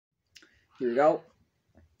Here we go.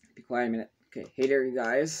 Be quiet a minute. Okay, hey there, you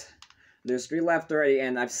guys. There's 3 left already,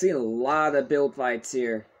 and I've seen a lot of build fights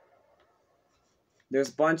here. There's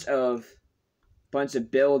a bunch of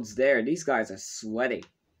builds there. These guys are sweaty.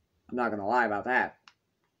 I'm not gonna lie about that.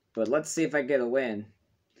 But let's see if I get a win.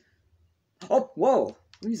 Oh, whoa!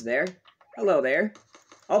 Who's there? Hello there.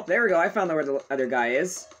 Oh, there we go. I found out where the other guy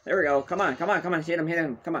is. There we go. Come on, come on, come on. Hit him, hit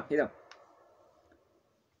him. Come on, hit him.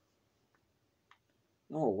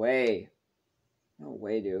 No way. No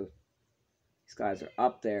way, dude. These guys are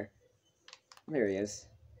up there. There he is.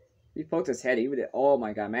 If he poked his head, he would have... Oh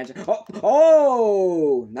my god, imagine... Oh!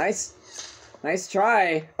 Oh! Nice! Nice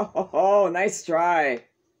try! Oh, nice try!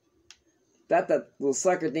 That little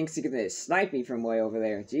sucker thinks he can snipe me from way over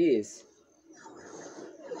there. Jeez.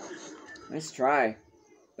 Nice try.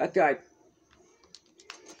 That guy...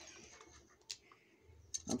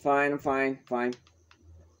 I'm fine, I'm fine, fine.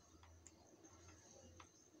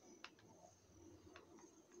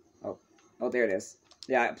 Oh, there it is.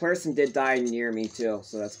 Yeah, a person did die near me too,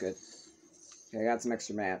 so that's good. Okay, I got some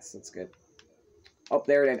extra mats. That's good. Oh,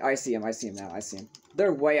 there it is. I see him. I see him now. I see him.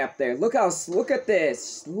 They're way up there. Look at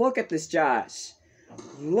this. Look at this, Josh.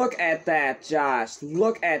 Look at that, Josh.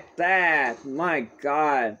 Look at that. My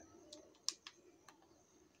God.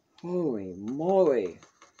 Holy moly.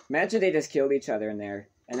 Imagine they just killed each other in there,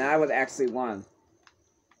 and I would actually won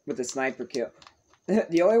with the sniper kill.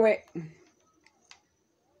 The only way...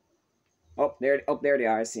 Oh, there they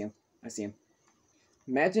are. I see him. I see him.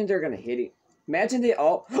 Imagine they're gonna hit it. Imagine they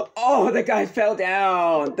all... Oh, the guy fell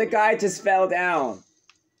down! The guy just fell down!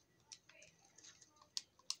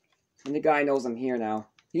 And the guy knows I'm here now.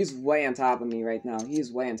 He's way on top of me right now.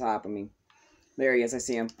 He's way on top of me. There he is. I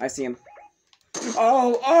see him. I see him.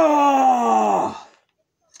 Oh! Oh!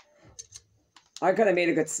 I could have made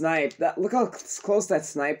a good snipe. Look how close that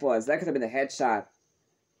snipe was. That could have been a headshot.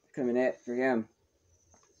 Could have been it for him.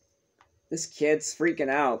 This kid's freaking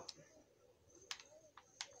out.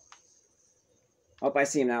 Oh, I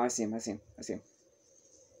see him now. I see him. I see him. I see him.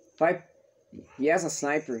 He has a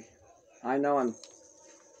sniper. I know him.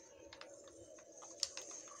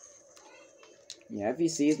 Yeah, if he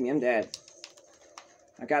sees me, I'm dead.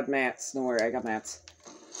 I got mats. Don't worry, I got mats.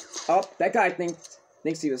 Oh, that guy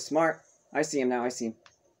thinks he was smart. I see him now. I see him.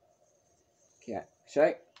 Okay, should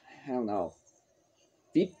I? I don't know.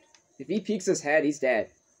 If he peeks his head, he's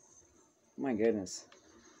dead. My goodness.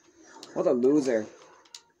 What a loser.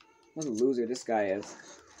 What a loser this guy is.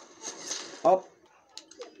 Oh.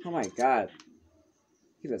 Oh my god.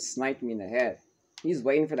 He just sniped me in the head. He's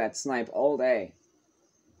waiting for that snipe all day.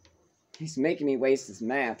 He's making me waste his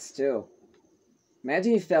mats, too.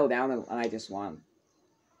 Imagine he fell down and I just won.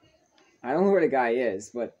 I don't know where the guy is,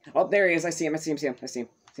 but... Oh, there he is. I see him. I see him. I see him. I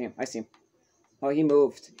see him. I see him. Oh, he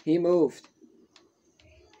moved. He moved.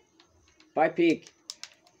 Bye, peek.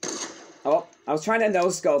 Oh, I was trying to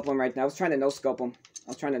no-scope him right now. I was trying to no-scope him.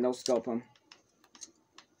 I was trying to no-scope him.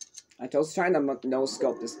 I was trying to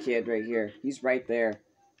no-scope this kid right here. He's right there.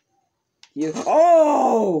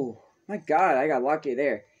 Oh! My god, I got lucky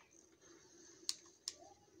there.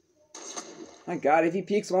 My god, if he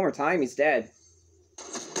peeks one more time, he's dead.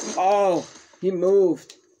 Oh! He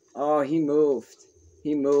moved. Oh, he moved.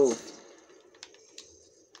 He moved.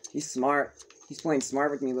 He's smart. He's playing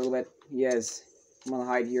smart with me a little bit. He is. I'm gonna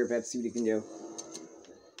hide here a bit, see what he can do.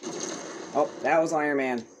 Oh, that was Iron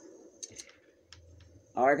Man.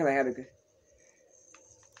 Oh, I could have had a good...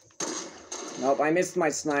 Nope, I missed my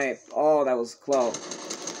snipe. Oh, that was close.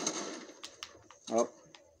 Oh,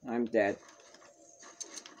 I'm dead.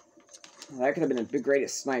 Well, that could have been the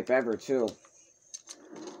greatest snipe ever, too.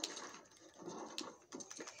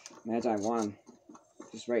 Imagine I won.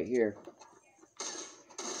 Just right here.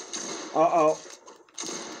 Uh-oh.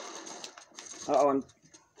 Uh-oh,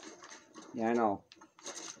 Yeah, I know.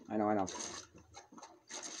 I know.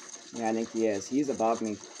 Yeah, I think he is. He's above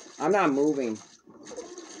me. I'm not moving.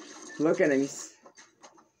 Look at him.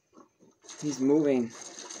 He's moving.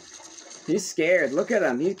 He's scared. Look at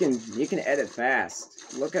him. He can edit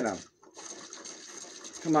fast. Look at him.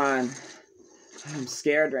 Come on. I'm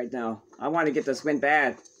scared right now. I want to get this win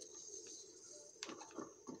bad.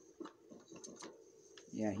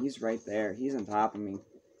 Yeah, he's right there. He's on top of me.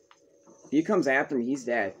 If he comes after me, he's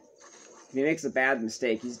dead. If he makes a bad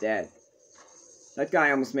mistake, he's dead. That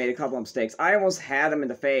guy almost made a couple of mistakes. I almost had him in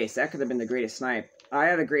the face. That could have been the greatest snipe. I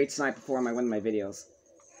had a great snipe before in one of my videos.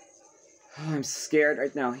 Oh, I'm scared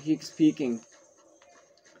right now. He's peeking.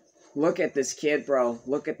 Look at this kid, bro.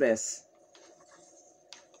 Look at this.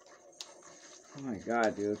 Oh my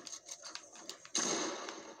god, dude.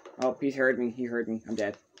 Oh, he heard me. He heard me. I'm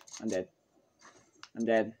dead. I'm dead. I'm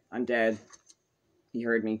dead. I'm dead. He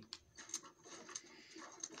heard me.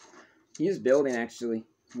 He's building, actually.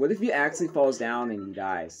 What if he actually falls down and he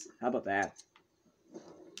dies? How about that?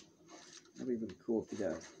 That'd be really cool if he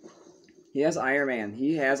does. He has Iron Man.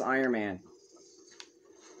 He has Iron Man.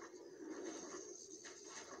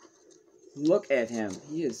 Look at him.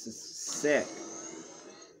 He is just sick.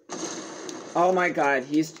 Oh my god,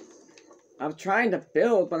 I'm trying to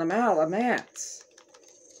build, but I'm out of mats.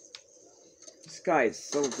 This guy is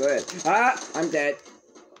so good. Ah! I'm dead.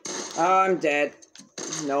 I'm dead.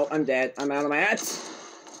 No, I'm dead. I'm out of mats.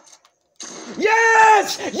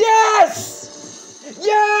 Yes! Yes!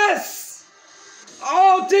 Yes!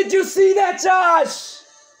 Oh, did you see that, Josh?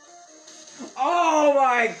 Oh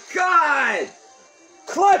my god!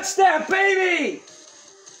 Clutch that, baby!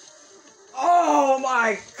 Oh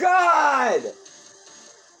my god!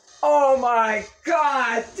 Oh my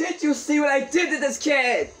god! Did you see what I did to this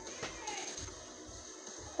kid?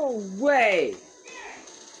 No way!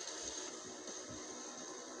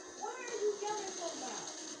 Why are you yelling so loud?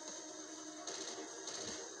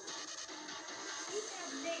 We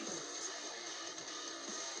have neighbors.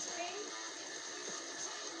 Okay?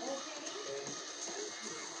 No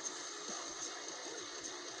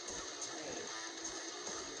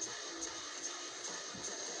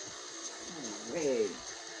way.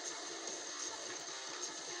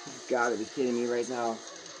 You've gotta be kidding me right now.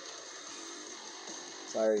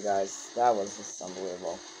 Sorry guys, that was just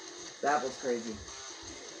unbelievable. That was crazy.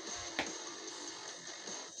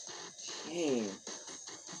 Dang.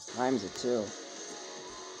 What time's it too?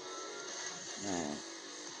 Man,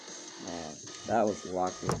 that was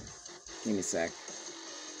lucky. Give me a sec.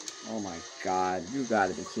 Oh my god, you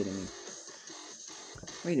gotta be kidding me.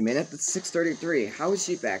 Wait a minute, it's 6:33. How is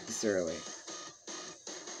she back this early?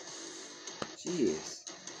 Jeez.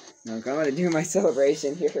 Now I'm gonna do my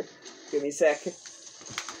celebration here. Give me a sec.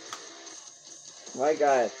 My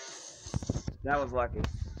god. That was lucky.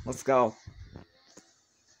 Let's go.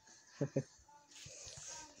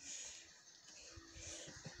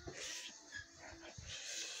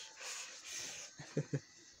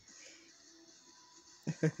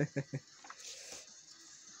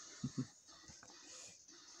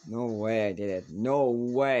 No way I did it. No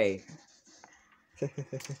way.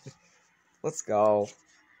 Let's go.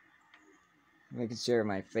 I'm making sure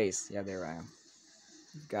my face. Yeah, there I am.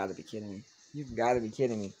 You've got to be kidding me. You've got to be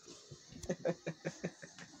kidding me.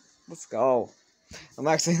 Let's go. I'm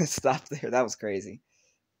actually going to stop there. That was crazy.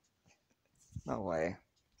 No way.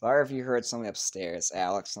 Sorry if you heard something upstairs,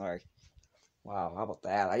 Alex. Sorry. Wow, how about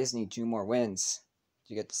that? I just need 2 more wins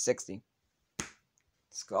to get to 60.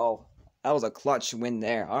 Let's go. That was a clutch win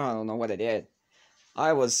there. I don't know what I did.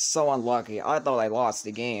 I was so unlucky. I thought I lost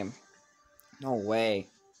the game. No way.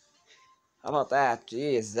 How about that?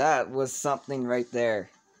 Jeez, that was something right there.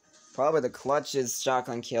 Probably the clutchest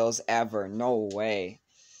shotgun kills ever. No way.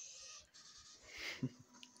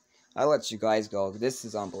 I'll let you guys go. This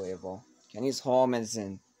is unbelievable. Kenny's home is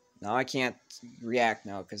in. Now I can't react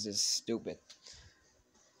now because it's stupid.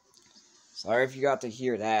 Sorry if you got to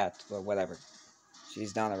hear that, but whatever.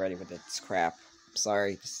 She's done already with this crap.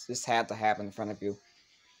 Sorry, this had to happen in front of you.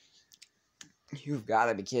 You've got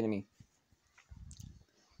to be kidding me.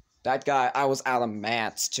 That guy, I was out of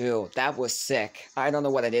mats too. That was sick. I don't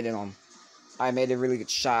know what I did in him. I made a really good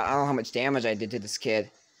shot. I don't know how much damage I did to this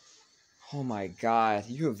kid. Oh my god,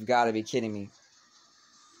 you've got to be kidding me.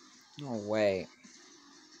 No way.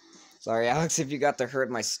 Sorry, Alex, if you got to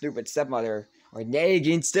hurt my stupid stepmother or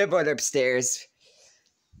nagging stepmother upstairs.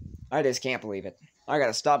 I just can't believe it. I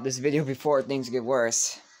gotta stop this video before things get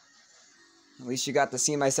worse. At least you got to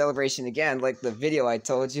see my celebration again, like the video I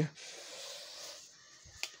told you.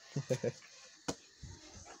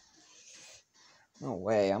 No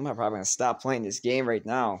way, I'm probably gonna stop playing this game right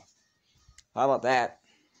now. How about that?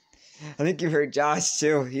 I think you heard Josh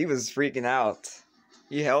too. He was freaking out.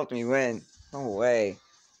 He helped me win. No way.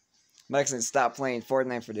 I'm actually gonna stop playing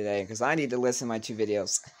Fortnite for today because I need to listen to my 2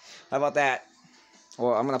 videos. How about that?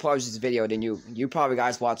 Well, I'm gonna publish this video, then you probably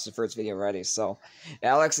guys watched the first video already. So,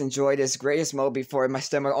 Alex enjoyed this greatest mode before my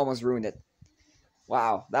stomach almost ruined it.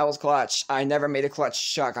 Wow, that was clutch. I never made a clutch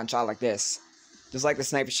shotgun shot like this. Just like the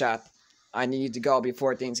sniper shot. I need to go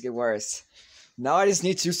before things get worse. Now I just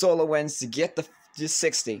need 2 solo wins to get the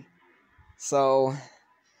 60. So,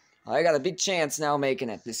 I got a big chance now making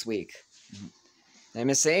it this week. And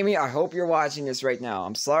Miss Amy, I hope you're watching this right now.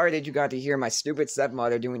 I'm sorry that you got to hear my stupid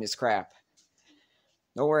stepmother doing this crap.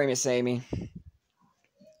 Don't worry, Miss Amy.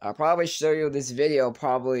 I'll probably show you this video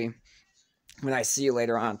probably when I see you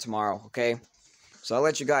later on tomorrow, okay? So I'll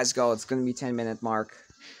let you guys go. It's going to be 10-minute mark.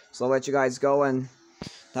 So I'll let you guys go and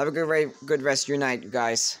have a good rest of your night, you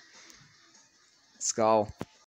guys. Let's go.